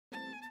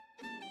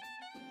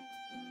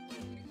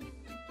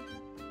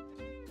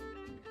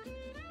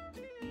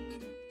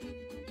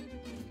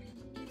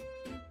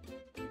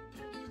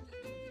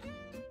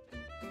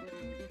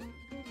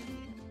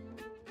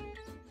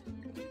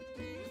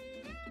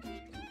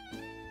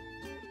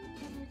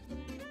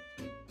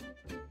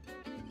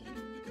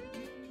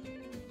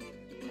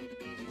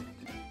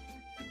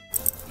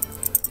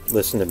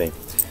listen to me.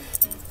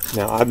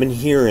 Now, I've been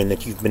hearing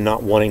that you've been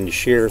not wanting to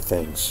share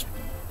things.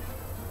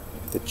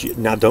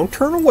 Now, don't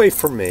turn away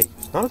from me.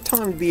 It's not a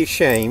time to be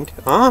ashamed.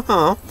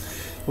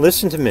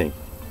 Listen to me.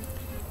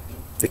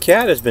 The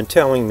cat has been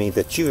telling me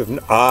that you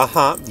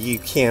have... you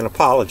can't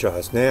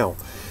apologize now.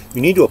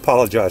 You need to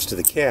apologize to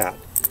the cat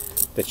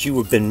that you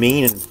have been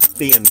mean and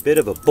being a bit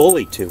of a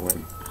bully to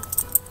him.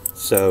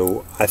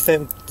 So, I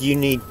think you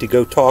need to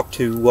go talk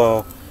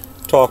to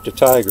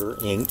Tiger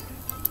and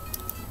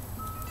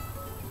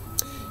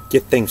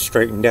get things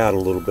straightened out a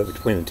little bit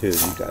between the two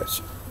of you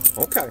guys.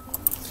 Okay.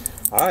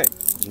 Alright.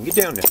 You can get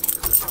down now.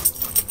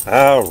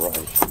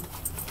 Alright.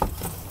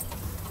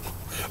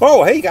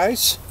 Oh, hey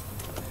guys.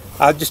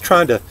 I'm just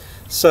trying to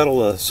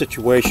settle a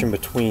situation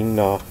between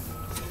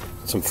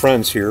some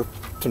friends here.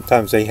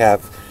 Sometimes they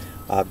have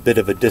a bit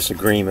of a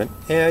disagreement.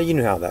 Yeah, you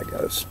know how that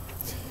goes.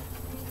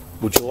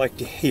 Would you like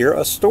to hear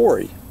a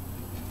story?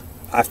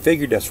 I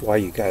figured that's why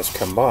you guys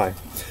come by.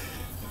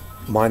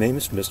 My name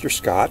is Mr.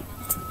 Scott,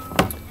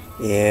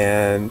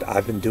 and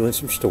I've been doing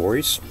some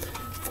stories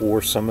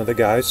for some of the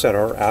guys that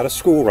are out of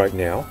school right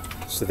now,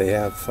 so they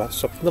have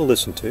something to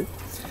listen to.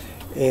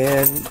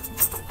 And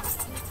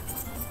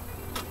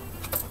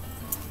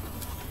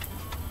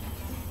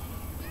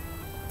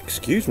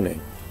excuse me,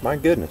 my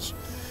goodness,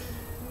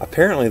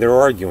 apparently they're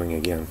arguing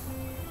again.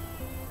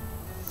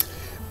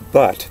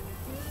 But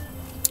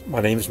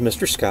my name is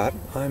Mr. Scott.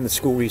 I'm the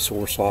school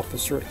resource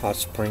officer at Hot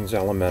Springs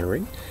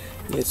Elementary.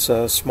 It's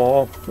a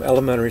small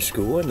elementary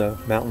school in the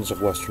mountains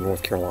of western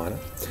North Carolina.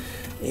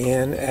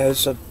 And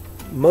as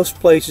most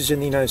places in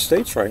the United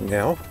States right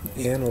now,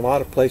 and a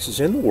lot of places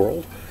in the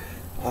world,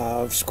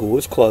 school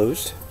is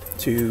closed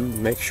to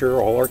make sure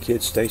all our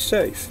kids stay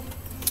safe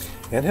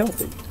and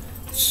healthy.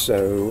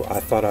 So I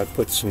thought I'd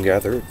put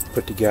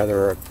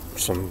together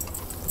some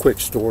quick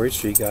stories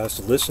for you guys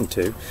to listen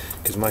to,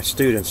 because my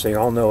students, they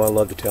all know I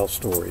love to tell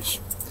stories,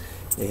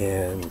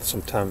 and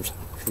sometimes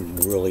some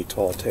really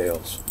tall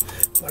tales.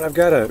 But I've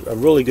got a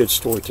really good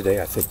story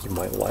today I think you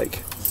might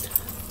like.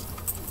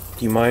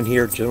 Do you mind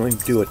here? Just let me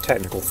do a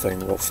technical thing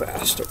real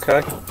fast,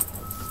 okay?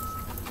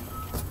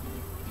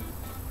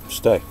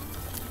 Stay.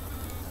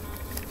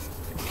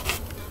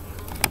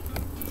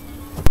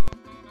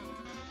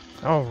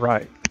 All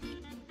right.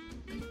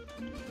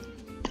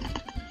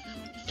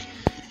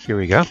 Here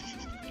we go.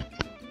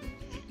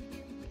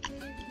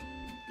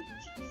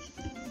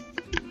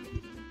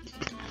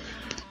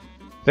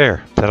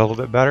 There, is that a little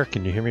bit better?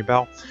 Can you hear me,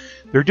 Belle?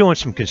 They're doing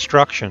some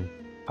construction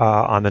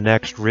on the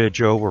next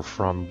ridge over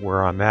from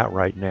where I'm at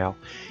right now,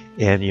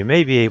 and you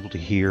may be able to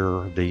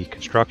hear the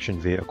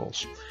construction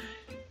vehicles.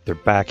 They're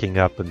backing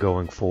up and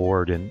going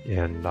forward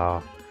and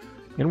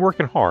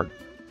working hard.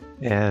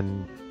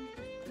 And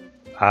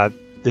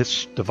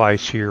this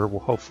device here will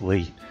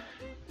hopefully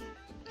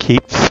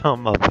keep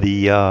some of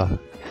the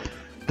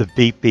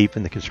beep beep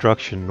and the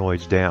construction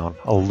noise down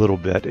a little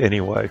bit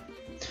anyway.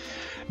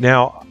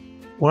 Now,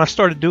 when I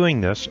started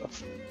doing this,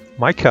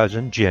 my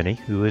cousin Jenny,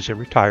 who is a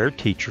retired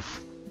teacher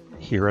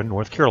here in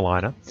North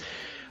Carolina,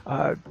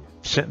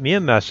 sent me a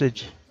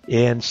message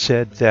and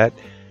said that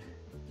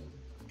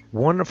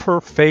one of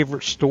her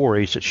favorite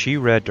stories that she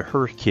read to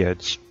her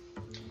kids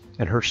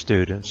and her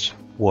students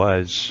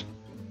was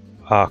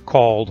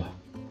called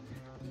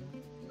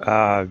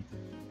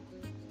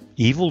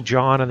Evil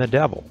John and the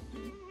Devil.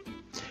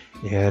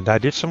 And I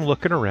did some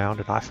looking around,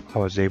 and I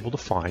was able to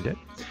find it.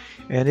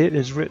 And it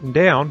is written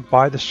down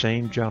by the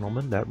same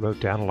gentleman that wrote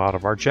down a lot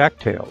of our Jack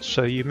Tales.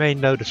 So you may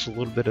notice a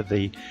little bit of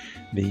the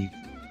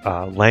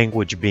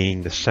language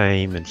being the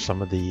same, and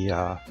some of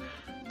the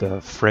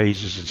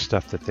phrases and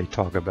stuff that they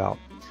talk about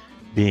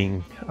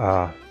being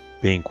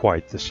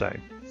quite the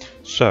same.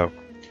 So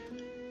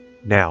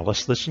now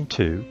let's listen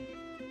to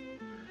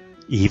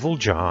Evil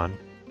John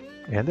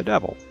and the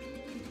Devil.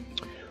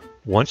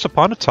 Once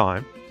upon a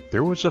time,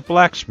 there was a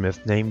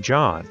blacksmith named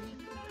John.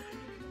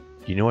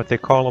 You know what they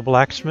call a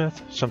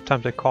blacksmith?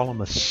 Sometimes they call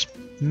him a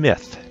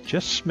smith.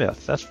 Just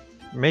Smith. That's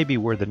maybe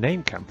where the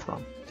name came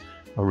from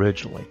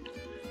originally.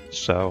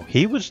 So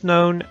he was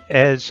known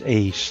as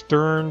a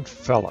stern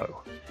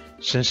fellow,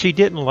 since he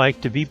didn't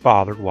like to be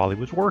bothered while he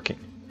was working.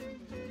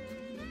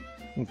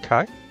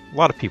 Okay, a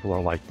lot of people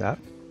are like that.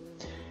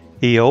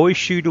 He always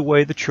shooed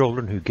away the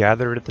children who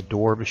gathered at the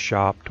door of his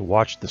shop to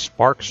watch the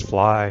sparks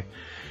fly,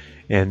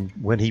 and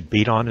when he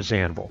beat on his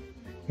anvil.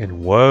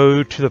 And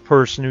woe to the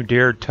person who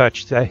dared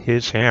touch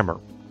his hammer.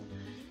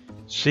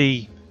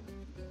 See,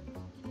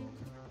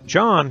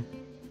 John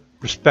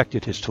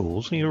respected his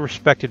tools, and he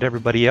respected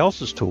everybody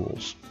else's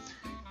tools,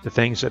 the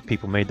things that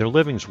people made their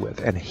livings with,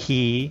 and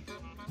he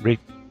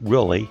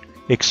really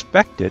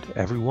expected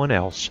everyone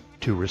else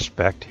to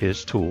respect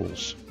his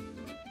tools.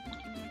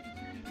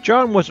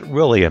 John wasn't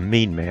really a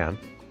mean man.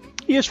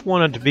 He just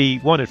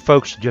wanted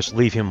folks to just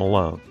leave him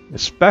alone,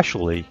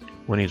 especially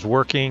when he's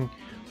working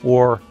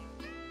or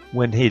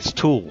when his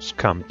tools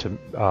come to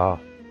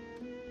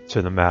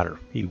the matter.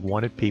 He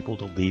wanted people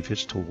to leave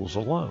his tools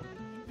alone.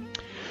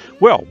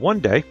 Well, one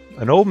day,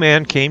 an old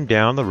man came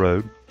down the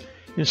road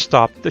and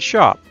stopped at the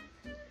shop.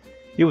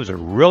 It was a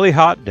really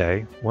hot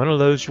day, one of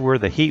those where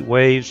the heat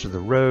waves of the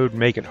road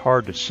make it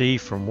hard to see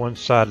from one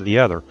side to the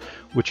other,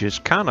 which is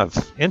kind of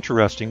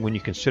interesting when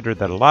you consider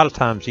that a lot of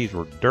times these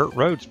were dirt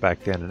roads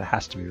back then, and it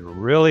has to be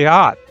really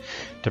hot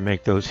to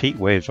make those heat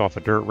waves off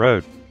a dirt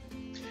road.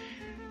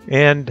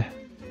 And,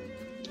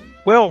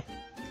 well,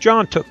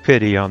 John took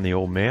pity on the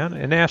old man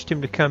and asked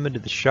him to come into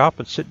the shop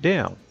and sit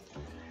down,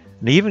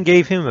 and he even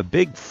gave him a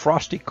big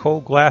frosty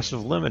cold glass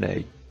of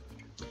lemonade.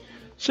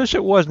 Since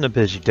it wasn't a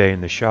busy day in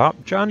the shop,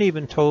 John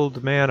even told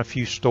the man a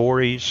few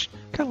stories,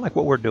 kind of like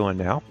what we're doing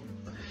now,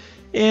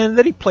 and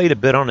then he played a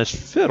bit on his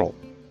fiddle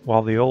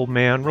while the old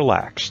man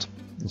relaxed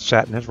and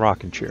sat in his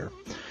rocking chair.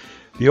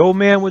 The old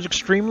man was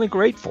extremely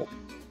grateful,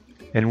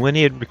 and when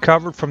he had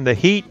recovered from the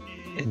heat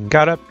and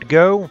got up to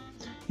go,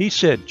 he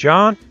said,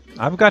 "John,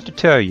 I've got to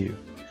tell you,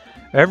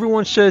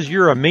 everyone says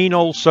you're a mean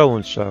old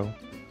so-and-so,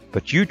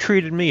 but you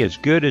treated me as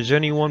good as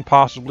anyone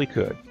possibly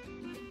could.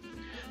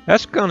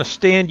 That's going to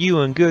stand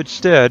you in good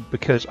stead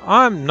because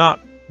I'm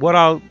not what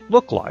I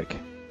look like.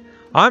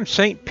 I'm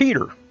St.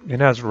 Peter,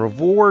 and as a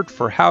reward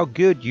for how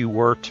good you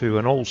were to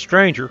an old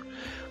stranger,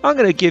 I'm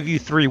going to give you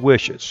 3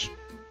 wishes.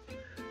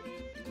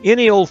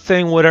 Any old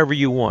thing, whatever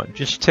you want,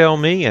 just tell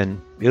me and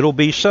it'll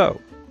be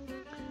so."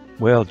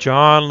 Well,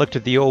 John looked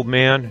at the old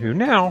man, who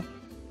now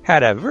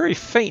had a very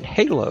faint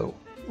halo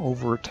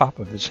over the top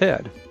of his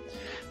head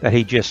that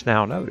he just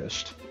now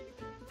noticed.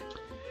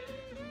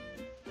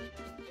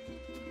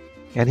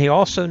 And he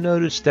also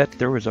noticed that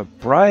there was a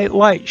bright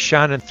light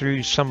shining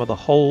through some of the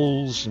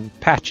holes and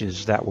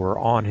patches that were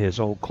on his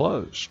old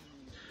clothes,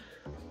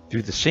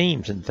 through the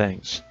seams and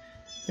things.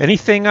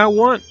 "Anything I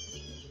want?"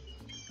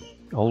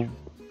 Old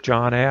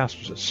John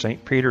asked.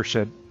 St. Peter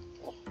said,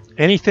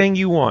 "Anything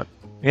you want.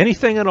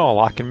 Anything at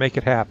all, I can make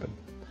it happen."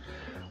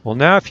 Well,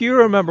 now, if you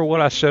remember what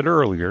I said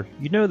earlier,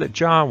 you know that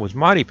John was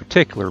mighty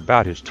particular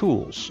about his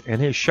tools and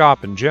his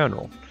shop in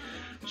general.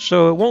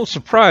 So it won't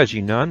surprise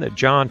you none that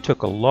John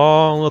took a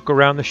long look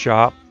around the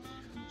shop,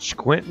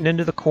 squinting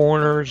into the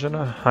corners and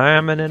a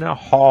hemming and a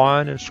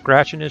hawing and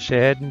scratching his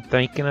head and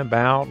thinking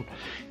about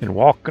and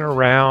walking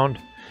around.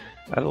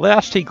 At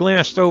last he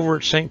glanced over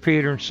at St.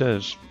 Peter and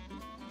says,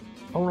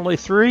 "Only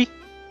 3?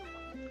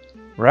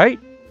 Right?"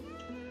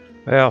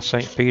 Well,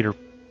 St. Peter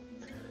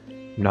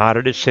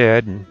nodded his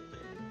head, and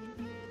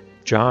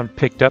John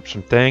picked up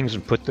some things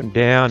and put them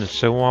down and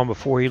so on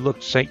before he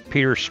looked St.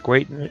 Peter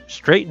straight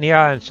in the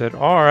eye and said,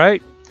 "All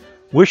right,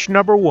 wish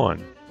number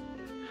 1.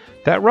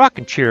 That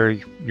rocking chair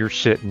you're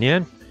sitting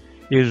in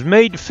is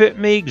made to fit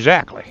me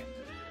exactly.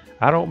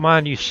 I don't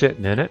mind you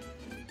sitting in it.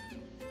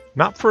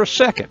 Not for a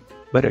second,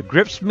 but it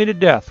grips me to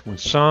death when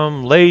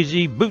some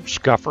lazy boot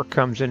scuffer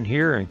comes in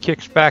here and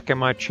kicks back in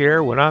my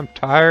chair when I'm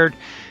tired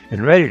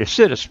and ready to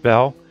sit a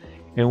spell.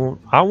 And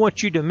I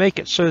want you to make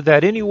it so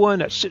that anyone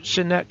that sits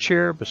in that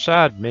chair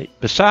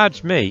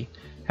besides me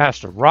has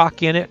to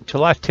rock in it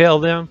until I tell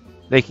them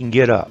they can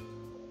get up."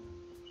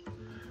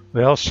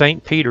 Well,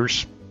 St.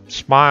 Peter's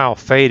smile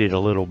faded a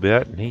little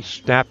bit, and he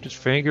snapped his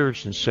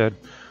fingers and said,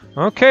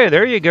 "Okay,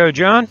 there you go,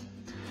 John.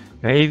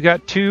 Now you've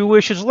got 2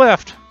 wishes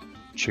left.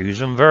 Choose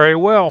them very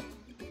well."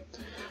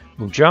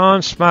 Well,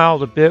 John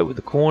smiled a bit with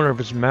the corner of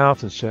his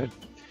mouth and said,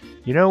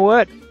 "You know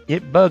what?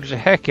 It bugs the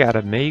heck out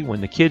of me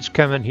when the kids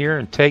come in here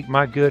and take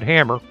my good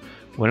hammer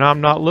when I'm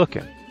not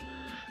looking.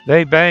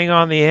 They bang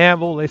on the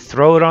anvil, they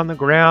throw it on the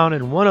ground,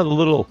 and one of the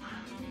little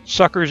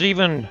suckers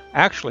even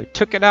actually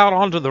took it out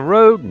onto the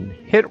road and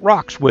hit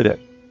rocks with it.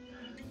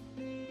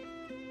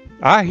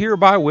 I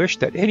hereby wish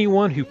that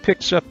anyone who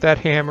picks up that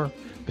hammer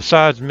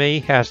besides me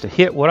has to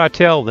hit what I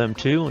tell them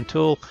to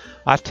until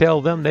I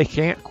tell them they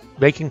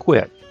can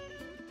quit."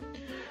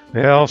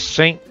 Well,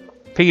 St.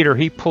 Peter,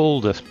 he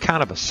pulled a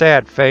kind of a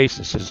sad face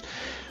and says,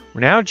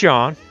 "Now,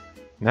 John,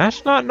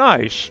 that's not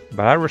nice,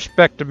 but I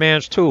respect a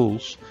man's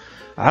tools.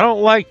 I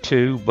don't like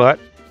to, but,"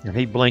 and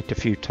he blinked a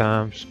few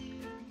times.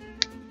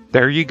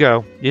 "There you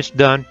go. It's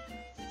done.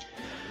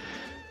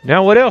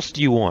 Now, what else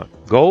do you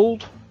want?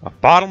 Gold? A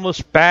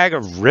bottomless bag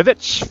of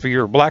rivets for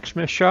your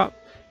blacksmith shop?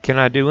 Can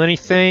I do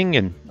anything?"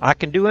 And I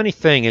can do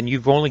anything, and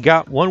you've only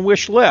got 1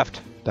 wish left.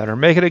 Better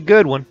make it a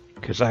good one,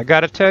 because I got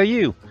to tell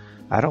you,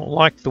 I don't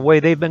like the way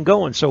they've been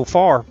going so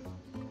far.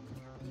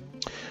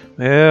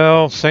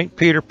 Well, St.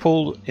 Peter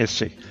pulled, let's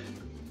see,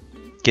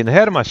 getting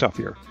ahead of myself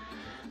here.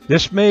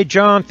 This made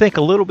John think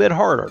a little bit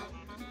harder.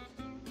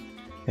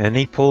 And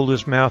he pulled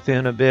his mouth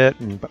in a bit,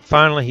 but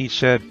finally he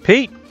said,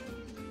 "Pete,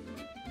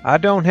 I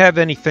don't have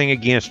anything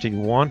against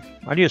anyone.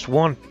 I just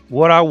want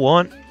what I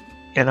want,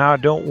 and I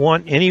don't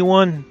want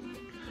anyone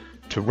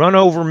to run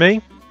over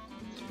me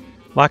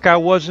like I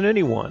wasn't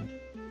anyone.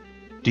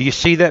 Do you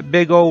see that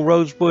big old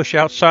rose bush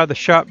outside the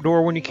shop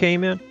door when you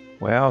came in?"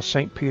 Well,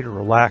 St. Peter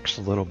relaxed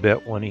a little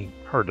bit when he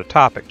heard the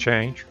topic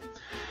change.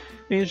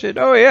 And he said,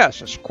 "Oh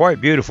yes, it's quite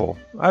beautiful.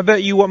 I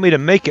bet you want me to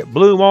make it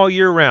bloom all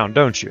year round,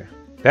 don't you?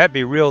 That'd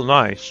be real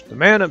nice. The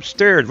man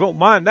upstairs won't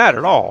mind that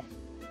at all."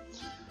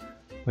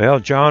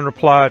 Well, John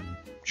replied,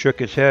 shook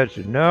his head, and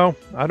said, "No,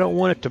 I don't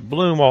want it to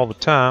bloom all the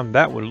time.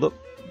 That would look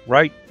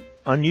right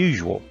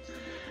unusual.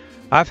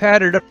 I've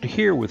had it up to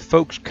here with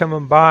folks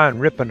coming by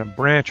and ripping a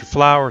branch of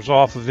flowers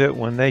off of it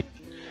when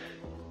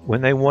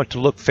they want to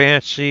look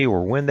fancy,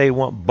 or when they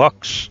want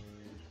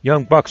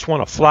young bucks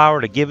want a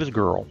flower to give his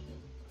girl.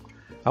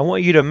 I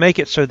want you to make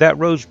it so that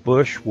rose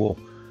bush will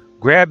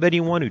grab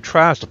anyone who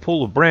tries to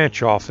pull a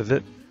branch off of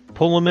it,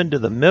 pull them into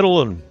the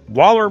middle, and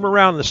waller them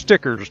around the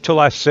stickers till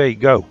I say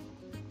go."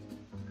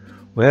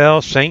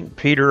 Well, St.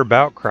 Peter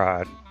about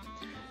cried.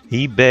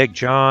 He begged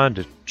John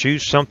to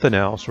choose something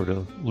else, or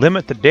to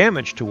limit the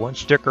damage to 1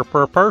 sticker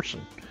per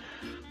person,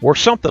 or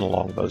something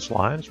along those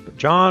lines, but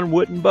John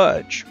wouldn't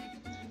budge.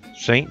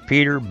 St.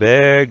 Peter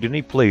begged and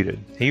he pleaded.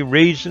 He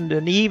reasoned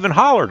and he even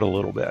hollered a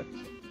little bit.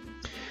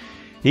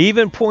 He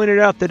even pointed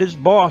out that his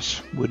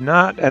boss would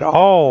not at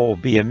all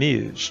be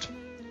amused.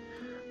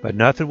 But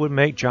nothing would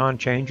make John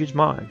change his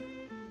mind.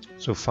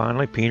 So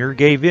finally Peter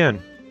gave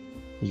in.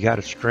 He got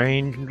a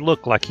strange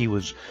look like he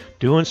was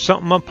doing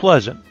something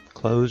unpleasant,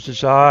 closed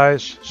his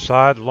eyes,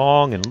 sighed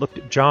long, and looked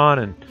at John.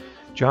 And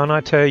 "John,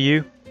 I tell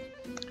you,"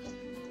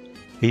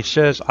 he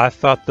says, "I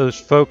thought those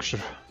folks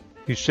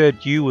who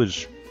said you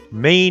was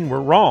mean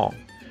were wrong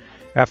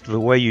after the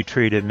way you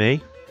treated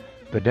me,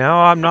 but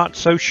now I'm not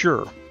so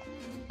sure.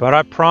 But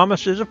a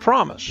promise is a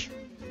promise,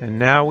 and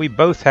now we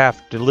both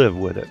have to live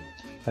with it.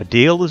 A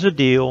deal is a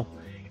deal,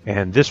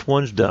 and this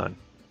one's done.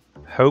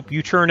 Hope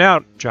you turn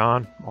out,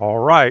 John, all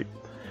right.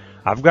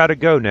 I've got to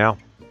go now.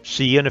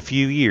 See you in a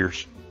few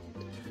years."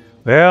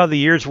 Well, the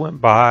years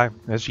went by,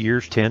 as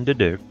years tend to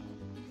do,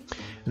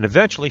 and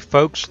eventually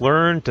folks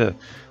learned to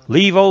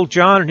leave old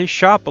John in his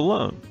shop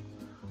alone.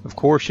 Of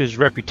course, his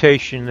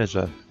reputation as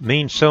a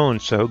mean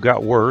so-and-so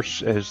got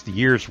worse as the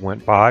years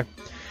went by,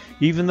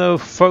 even though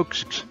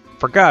folks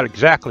forgot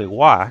exactly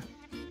why.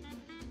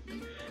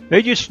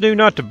 They just knew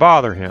not to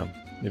bother him.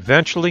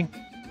 Eventually,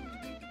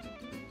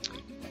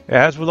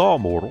 as with all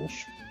mortals,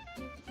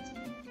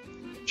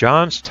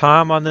 John's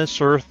time on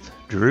this earth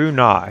drew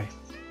nigh.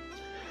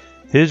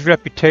 His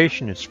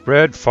reputation had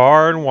spread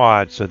far and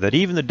wide, so that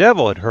even the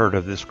devil had heard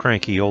of this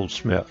cranky old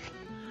smith.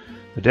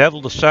 The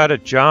devil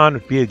decided John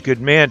would be a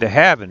good man to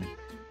have in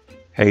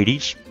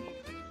Hades,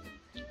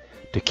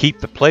 to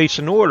keep the place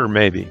in order,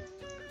 maybe.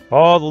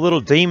 All the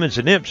little demons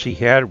and imps he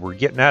had were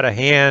getting out of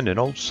hand, and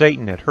old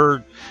Satan had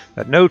heard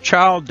that no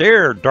child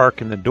dared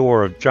darken the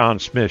door of John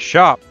Smith's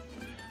shop.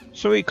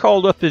 So he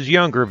called up his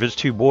younger of his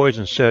 2 boys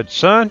and said,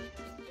 "Son,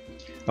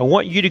 I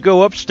want you to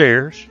go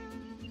upstairs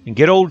and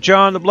get old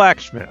John the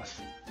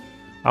blacksmith.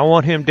 I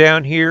want him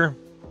down here.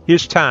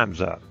 His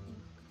time's up."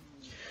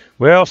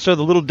 Well, so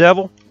the little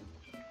devil,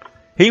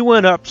 he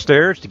went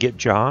upstairs to get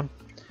John,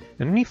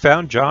 and he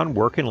found John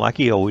working like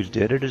he always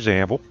did at his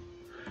anvil,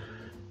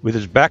 with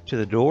his back to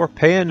the door,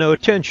 paying no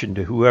attention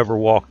to whoever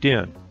walked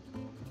in.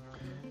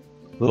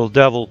 Little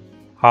devil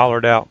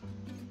hollered out,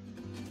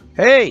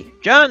 "Hey,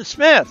 John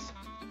Smith!"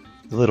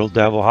 The little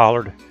devil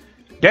hollered,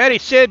 "Daddy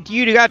said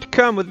you got to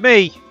come with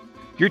me.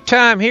 Your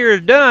time here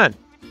is done.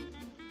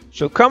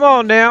 So come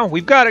on now,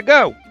 we've got to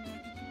go."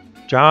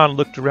 John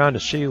looked around to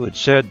see who had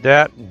said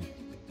that, and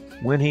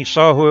when he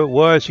saw who it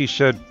was, he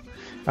said,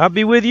 "I'll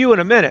be with you in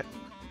a minute.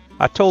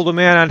 I told the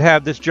man I'd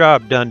have this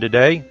job done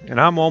today, and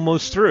I'm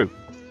almost through.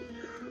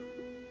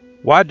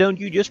 Why don't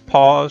you just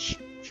pause,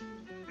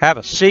 have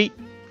a seat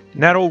in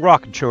that old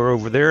rocking chair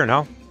over there, and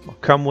I'll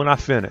come when I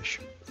finish."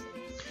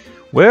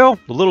 Well,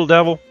 the little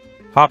devil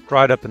hopped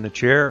right up in the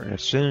chair, and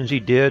as soon as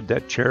he did,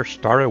 that chair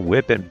started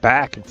whipping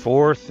back and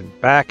forth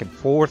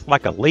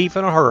like a leaf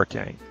in a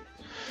hurricane.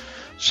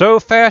 So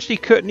fast he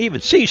couldn't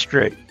even see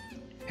straight.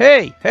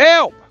 "Hey,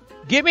 help!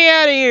 Get me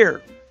out of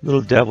here!"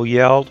 Little devil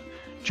yelled.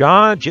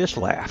 John just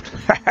laughed.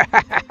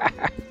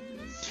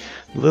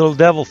 The little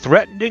devil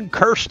threatened and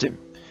cursed him,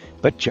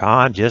 but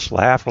John just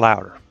laughed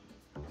louder.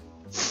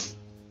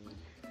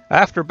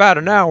 After about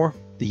an hour,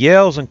 the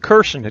yells and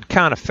cursing had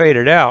kind of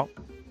faded out,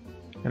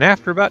 and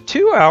after about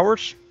 2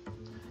 hours,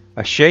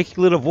 a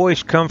shaky little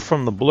voice come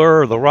from the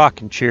blur of the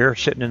rocking chair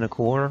sitting in the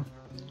corner.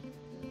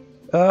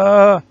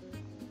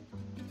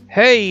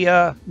 Hey,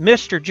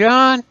 Mr.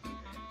 John,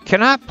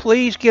 can I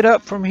please get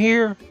up from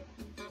here?"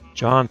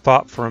 John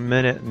thought for a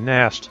minute and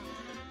asked,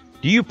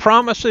 "Do you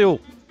promise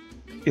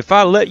if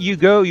I let you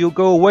go, you'll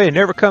go away and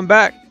never come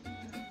back?"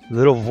 The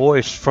little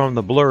voice from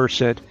the blur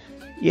said,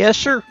 "Yes,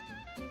 sir."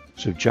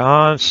 So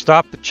John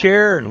stopped the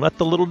chair and let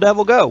the little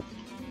devil go.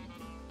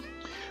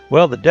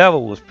 Well, the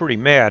devil was pretty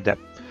mad that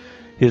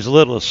his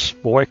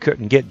littlest boy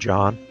couldn't get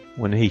John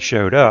when he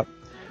showed up,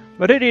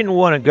 but he didn't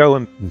want to go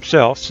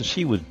himself since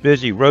he was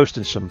busy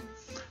roasting some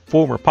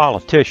former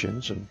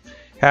politicians and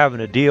having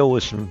to deal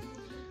with some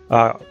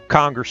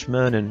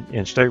congressmen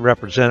and state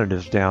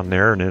representatives down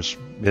there in his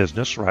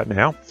business right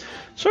now.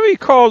 So he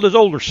called his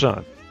older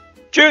son,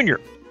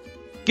 "Junior,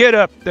 get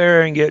up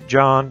there and get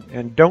John,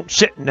 and don't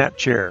sit in that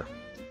chair."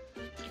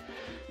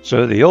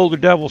 So the older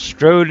devil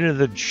strode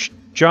into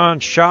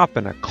John's shop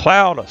in a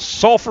cloud of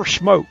sulfur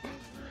smoke.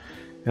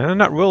 And I'm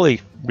not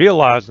really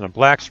realizing a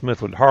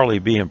blacksmith would hardly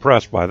be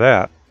impressed by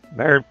that.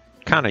 They're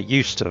kind of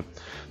used to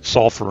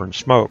sulfur and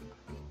smoke.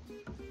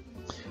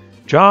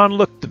 John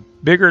looked the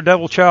bigger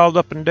devil child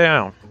up and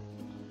down.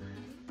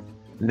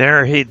 And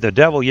there the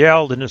devil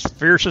yelled in his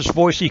fiercest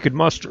voice he could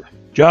muster,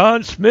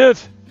 "John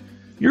Smith,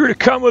 you're to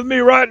come with me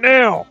right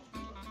now."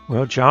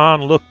 Well,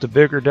 John looked the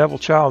bigger devil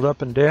child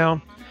up and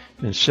down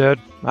and said,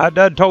 "I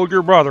done told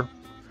your brother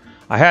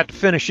I had to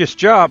finish this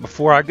job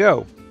before I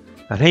go,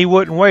 and he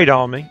wouldn't wait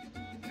on me.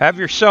 Have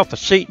yourself a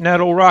seat in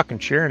that old rocking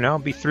chair, and I'll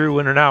be through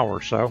in an hour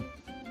or so."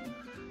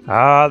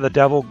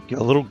 The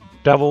little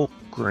devil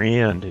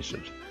grinned. He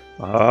said,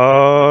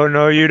 "Oh,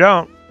 no you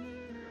don't."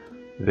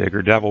 The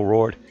bigger devil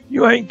roared,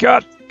 "You ain't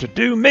got to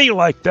do me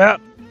like that,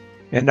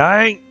 and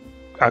I ain't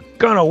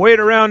gonna wait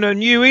around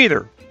on you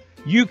either.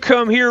 You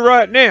come here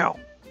right now."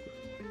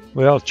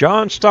 Well,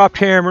 John stopped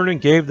hammering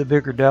and gave the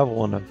bigger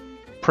devil an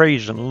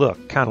appraising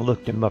look, kind of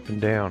looked him up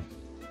and down.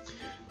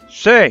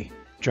 "Say,"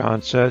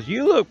 John says,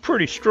 "you look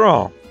pretty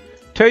strong.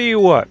 Tell you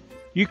what,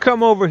 you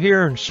come over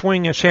here and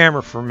swing this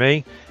hammer for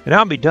me, and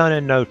I'll be done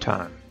in no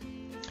time.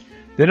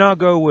 Then I'll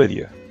go with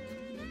you."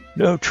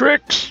 "No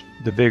tricks?"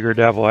 the bigger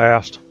devil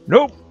asked.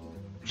 "Nope,"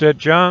 said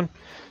John.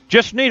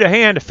 "Just need a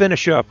hand to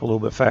finish up a little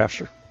bit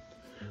faster."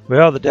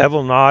 Well, the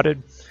devil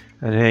nodded,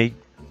 and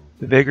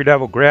the bigger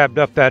devil grabbed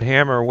up that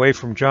hammer away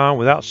from John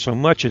without so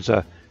much as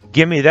a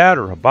 "gimme that"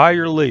 or a "by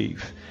your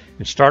leave,"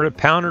 and started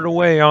pounding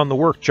away on the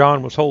work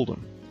John was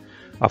holding.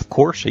 Of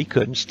course, he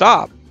couldn't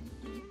stop.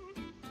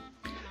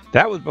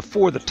 That was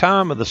before the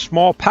time of the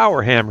small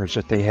power hammers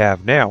that they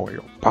have now, where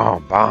you're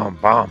bam, bam,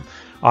 bam,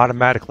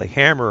 automatically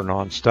hammering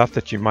on stuff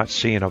that you might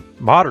see in a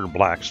modern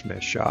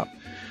blacksmith shop.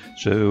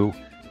 So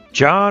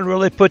John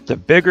really put the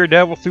bigger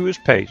devil through his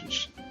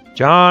paces.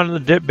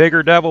 John the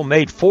bigger devil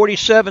made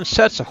 47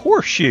 sets of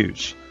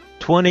horseshoes,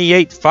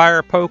 28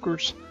 fire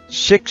pokers,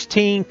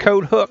 16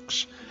 coat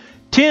hooks,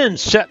 10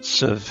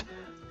 sets of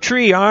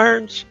tree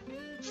irons,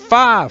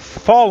 5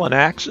 fallen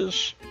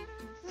axes,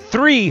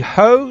 3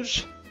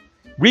 hoes,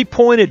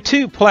 repointed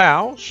 2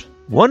 plows.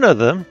 One of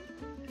them,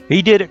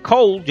 he did it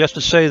cold just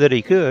to say that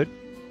he could.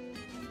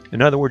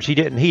 In other words, he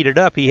didn't heat it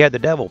up. He had the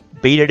devil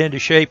beat it into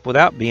shape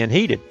without being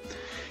heated.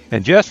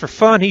 And just for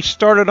fun, he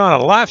started on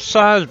a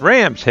life-sized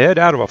ram's head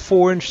out of a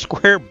 4-inch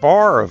square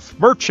bar of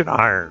merchant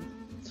iron.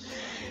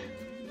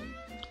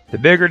 The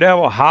bigger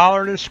devil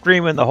hollered and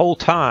screaming the whole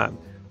time.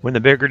 When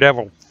the bigger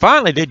devil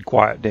finally did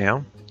quiet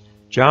down,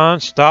 John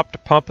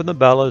stopped pumping the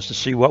bellows to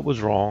see what was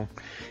wrong,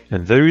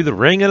 and through the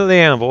ringing of the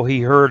anvil,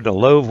 he heard a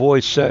low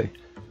voice say,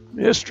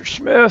 "Mr.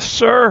 Smith,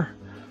 sir,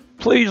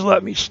 please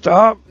let me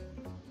stop.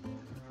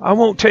 I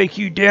won't take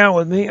you down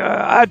with me.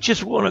 I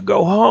just want to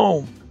go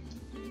home."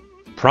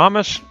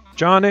 "Promise?"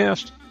 John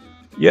asked.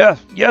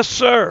 Yes,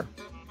 sir."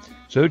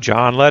 So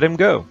John let him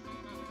go.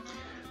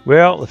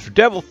 Well, if the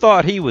devil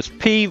thought he was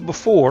peeved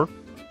before,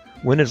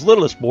 when his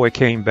littlest boy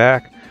came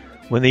back,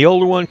 when the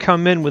older one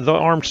come in with the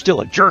arms still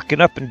a-jerking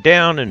up and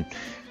down and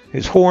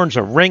his horns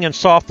a-ringing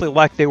softly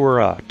like they were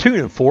a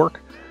tuning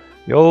fork,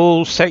 the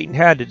old Satan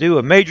had to do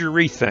a major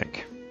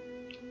rethink.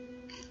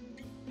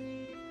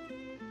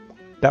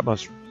 That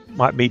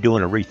might be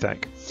doing a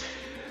rethink.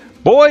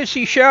 "Boys,"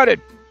 he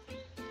shouted,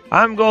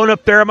 "I'm going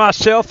up there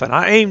myself, and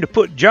I aim to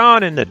put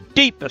John in the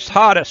deepest,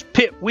 hottest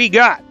pit we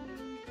got.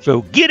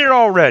 So get it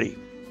all ready."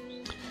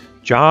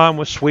 John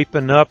was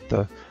sweeping up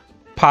the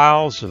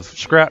piles of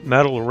scrap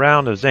metal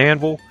around his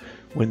anvil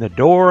when the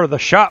door of the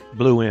shop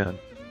blew in.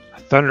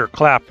 A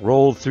thunderclap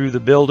rolled through the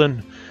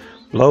building,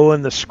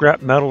 blowing the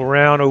scrap metal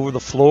around over the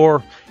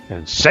floor,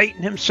 and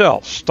Satan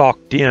himself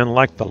stalked in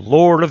like the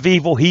Lord of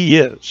Evil he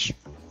is.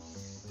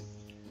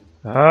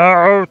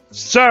 "Oh,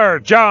 sir,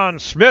 John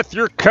Smith,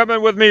 you're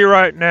coming with me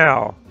right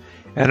now.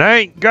 And I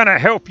ain't gonna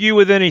help you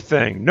with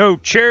anything. No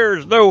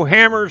chairs, no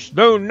hammers,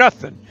 no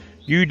nothing.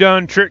 You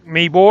done tricked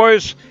me,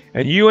 boys,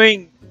 and you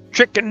ain't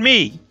tricking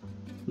me.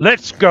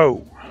 Let's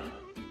go."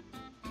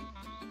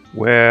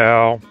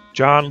 Well,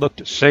 John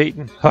looked at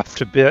Satan,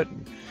 huffed a bit,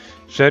 and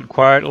said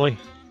quietly,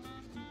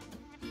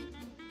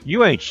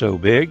 "You ain't so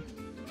big."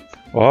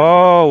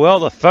 Oh, well,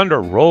 the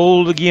thunder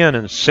rolled again,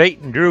 and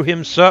Satan drew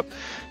himself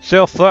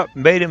up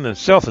and made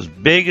himself as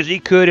big as he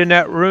could in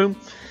that room.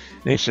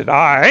 And he said,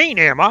 "I ain't,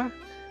 am I?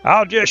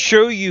 I'll just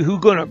show you I'm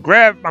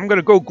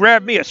gonna go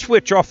grab me a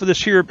switch off of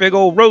this here big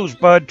old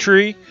rosebud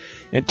tree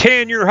and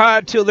tan your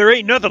hide till there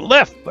ain't nothing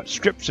left but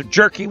strips of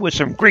jerky with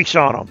some grease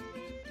on them."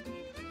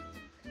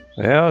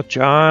 Well,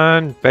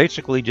 John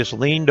basically just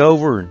leaned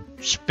over and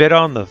spit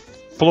on the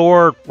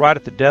floor right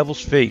at the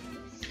devil's feet.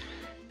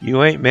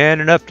 "You ain't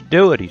man enough to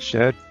do it," he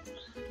said.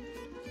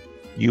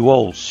 "You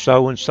old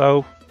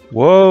so-and-so."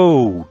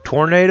 Whoa!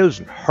 Tornadoes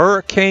and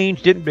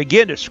hurricanes didn't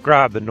begin to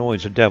describe the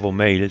noise the devil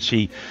made as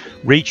he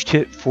reached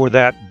it for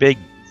the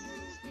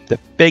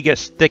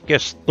biggest,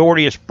 thickest,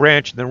 thorniest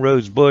branch in the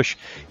rose bush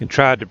and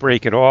tried to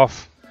break it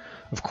off.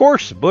 Of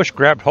course, the bush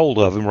grabbed hold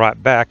of him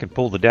right back and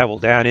pulled the devil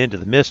down into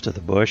the midst of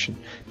the bush and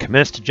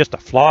commenced just a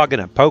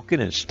flogging and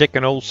poking and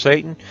sticking old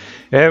Satan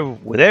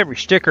with every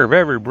sticker of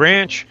every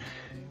branch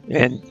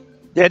and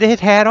that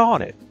it had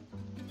on it,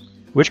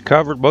 which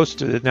covered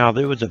most of it. Now,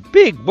 there was a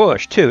big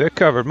bush, too. It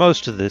covered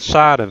most of the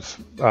side of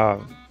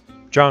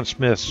John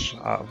Smith's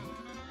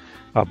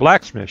a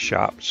blacksmith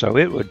shop. So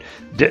it would,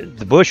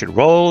 the bush would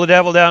roll the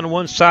devil down to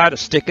one side, of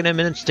sticking him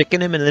and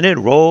sticking him, and then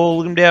it'd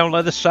roll him down the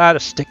other side,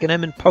 of sticking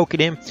him and poking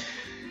him.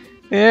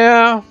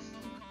 Yeah,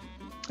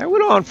 that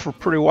went on for a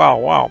pretty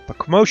while. The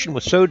commotion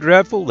was so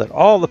dreadful that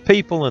all the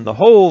people in the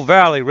whole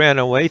valley ran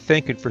away,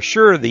 thinking for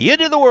sure the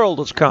end of the world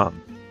has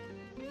come.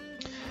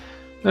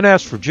 And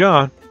as for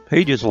John,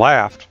 he just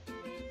laughed.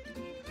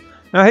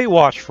 Now he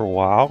watched for a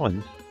while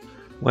and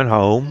went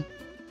home,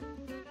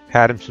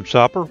 had him some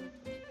supper,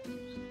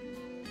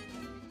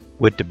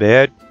 went to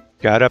bed,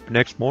 got up the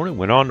next morning,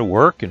 went on to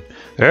work, and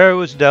there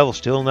was the devil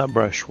still in that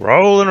brush,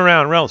 rolling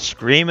around,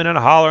 screaming and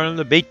hollering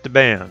to beat the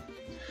band.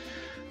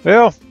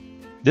 Well,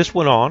 this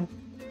went on.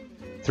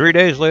 3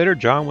 days later,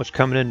 John was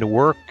coming into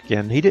work,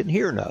 and he didn't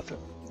hear nothing.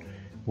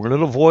 When a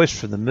little voice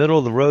from the middle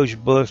of the rose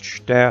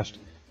bush asked,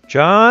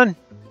 "John?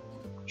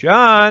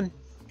 John?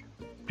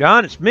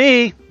 John, it's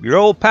me, your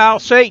old pal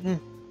Satan.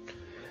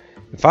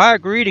 If I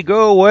agree to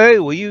go away,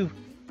 will you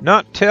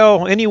not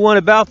tell anyone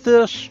about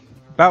this?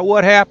 About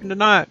what happened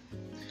tonight?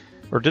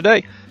 Or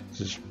today? He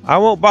says, I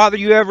won't bother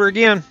you ever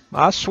again.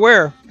 I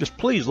swear. Just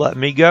please let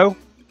me go."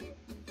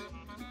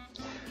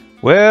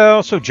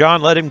 Well, so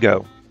John let him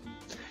go.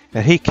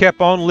 And he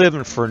kept on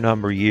living for a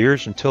number of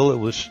years until he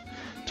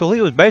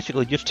was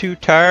basically just too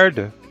tired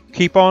to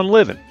keep on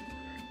living.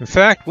 In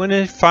fact, when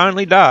he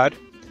finally died,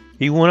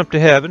 he went up to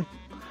heaven,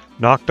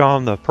 knocked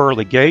on the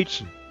pearly gates,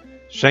 and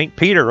St.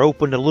 Peter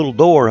opened a little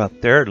door up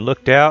there and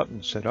looked out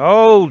and said,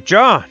 "Oh,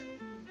 John,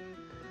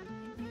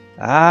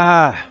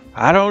 I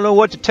don't know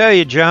what to tell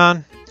you,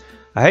 John.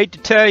 I hate to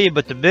tell you,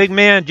 but the big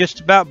man just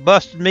about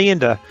busted me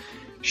into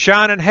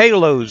shining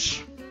halos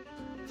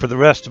for the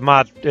rest of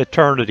my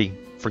eternity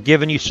for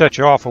giving you such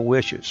awful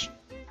wishes.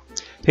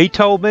 He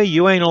told me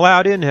you ain't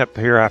allowed in up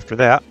here after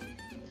that.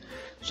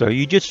 So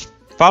you just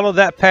follow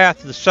that path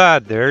to the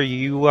side there.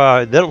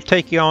 That'll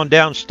take you on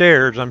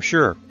downstairs, I'm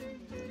sure."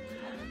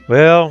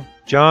 Well,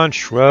 John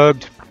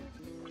shrugged.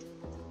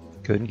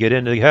 Couldn't get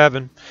into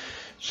heaven.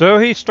 So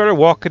he started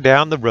walking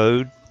down the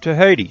road to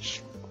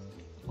Hades.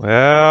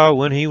 Well,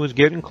 when he was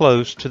getting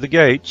close to the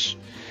gates,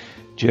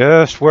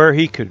 just where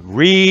he could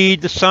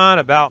read the sign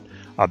about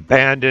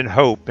abandon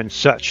hope and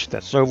such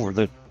that's over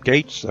the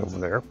gates over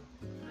there,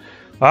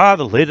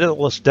 the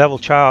littlest devil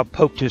child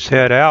poked his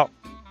head out,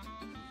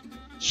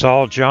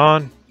 saw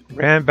John,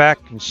 ran back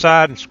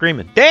inside and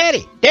screaming,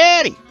 "Daddy!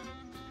 Daddy!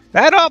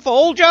 That awful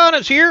old John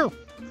is here!"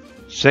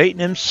 Satan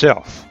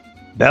himself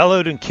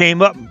bellowed and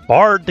came up and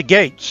barred the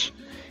gates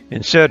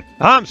and said,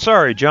 "I'm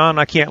sorry, John,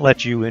 I can't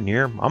let you in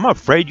here. I'm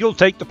afraid you'll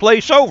take the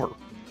place over."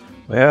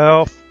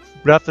 Well,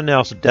 if nothing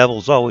else, the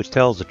devil always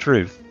tells the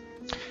truth.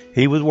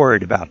 He was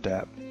worried about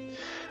that.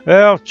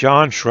 Well,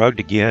 John shrugged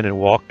again and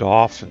walked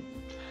off. And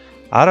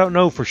I don't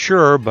know for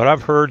sure, but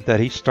I've heard that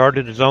he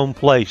started his own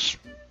place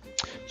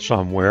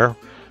somewhere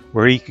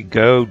where he could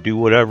go do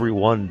whatever he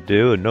wanted to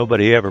do and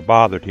nobody ever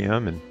bothered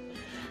him. And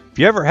if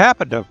you ever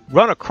happen to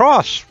run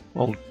across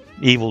old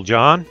Evil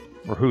John,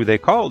 or who they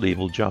called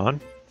Evil John,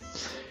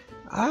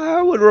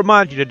 I would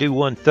remind you to do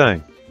one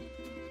thing.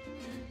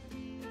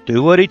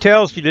 Do what he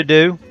tells you to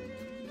do.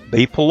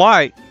 Be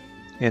polite.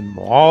 And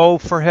oh,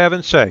 for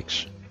heaven's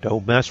sakes,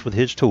 don't mess with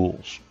his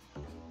tools.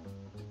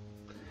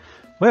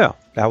 Well,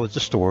 that was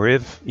the story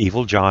of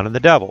Evil John and the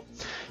Devil.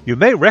 You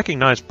may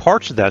recognize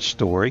parts of that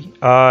story.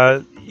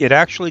 It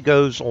actually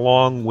goes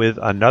along with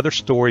another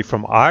story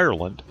from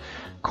Ireland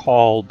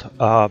called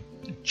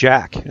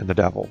Jack and the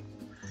Devil,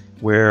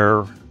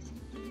 where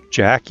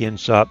Jack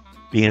ends up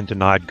being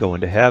denied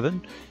going to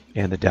heaven,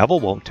 and the devil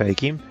won't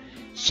take him,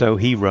 so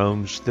he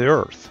roams the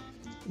earth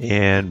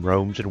and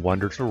roams and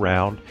wanders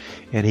around,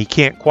 and he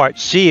can't quite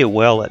see it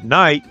well at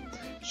night,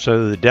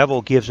 so the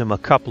devil gives him a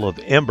couple of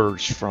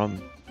embers from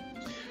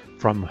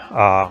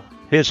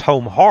his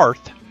home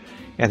hearth,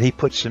 and he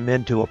puts them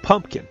into a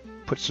pumpkin,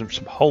 puts some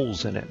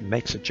holes in it, and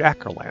makes a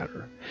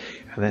jack-o'-lantern.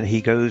 And then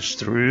he goes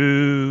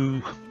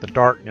through the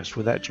darkness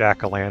with that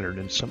jack-o'-lantern,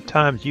 and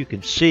sometimes you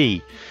can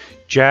see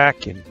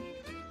Jack and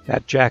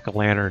that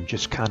jack-o'-lantern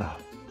just kind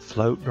of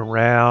floating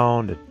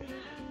around. And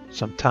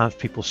sometimes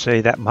people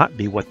say that might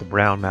be what the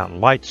Brown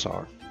Mountain Lights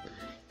are.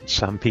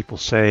 Some people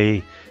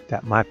say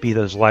that might be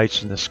those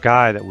lights in the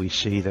sky that we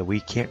see that we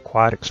can't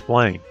quite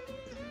explain.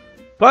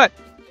 But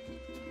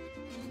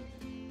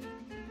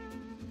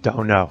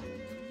don't know.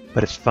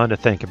 But it's fun to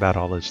think about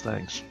all those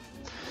things.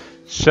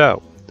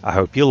 So I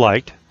hope you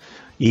liked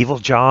Evil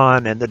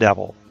John and the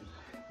Devil.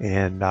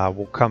 And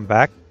we'll come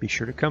back. Be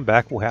sure to come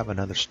back. We'll have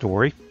another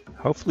story,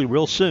 hopefully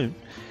real soon.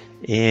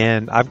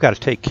 And I've got to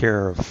take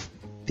care of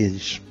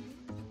these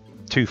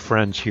two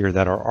friends here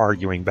that are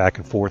arguing back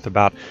and forth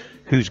about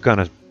who's going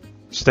to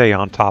stay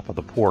on top of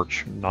the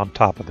porch and on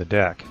top of the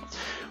deck.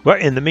 Well,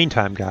 in the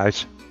meantime,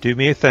 guys, do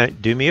me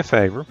a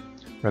favor.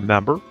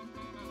 Remember,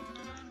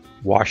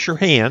 wash your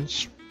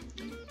hands.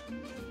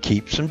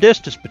 Keep some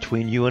distance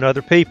between you and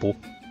other people.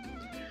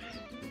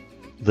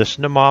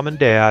 Listen to Mom and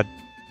Dad.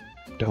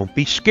 Don't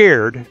be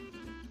scared.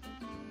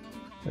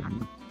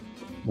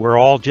 We're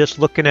all just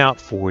looking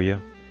out for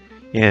you.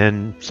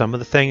 And some of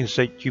the things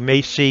that you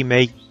may see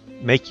may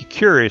make you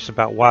curious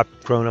about why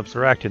grown-ups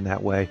are acting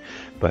that way,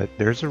 but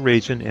there's a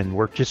reason, and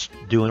we're just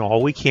doing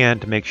all we can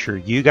to make sure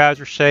you guys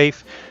are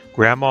safe,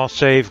 grandma's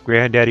safe,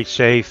 granddaddy's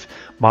safe,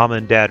 mama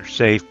and dad are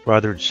safe,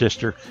 brother and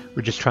sister.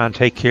 We're just trying to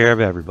take care of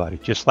everybody,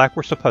 just like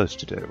we're supposed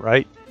to do,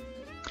 right?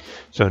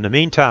 So in the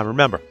meantime,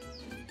 remember,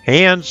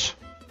 hands,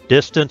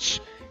 distance,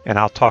 and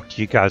I'll talk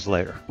to you guys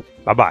later.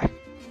 Bye-bye.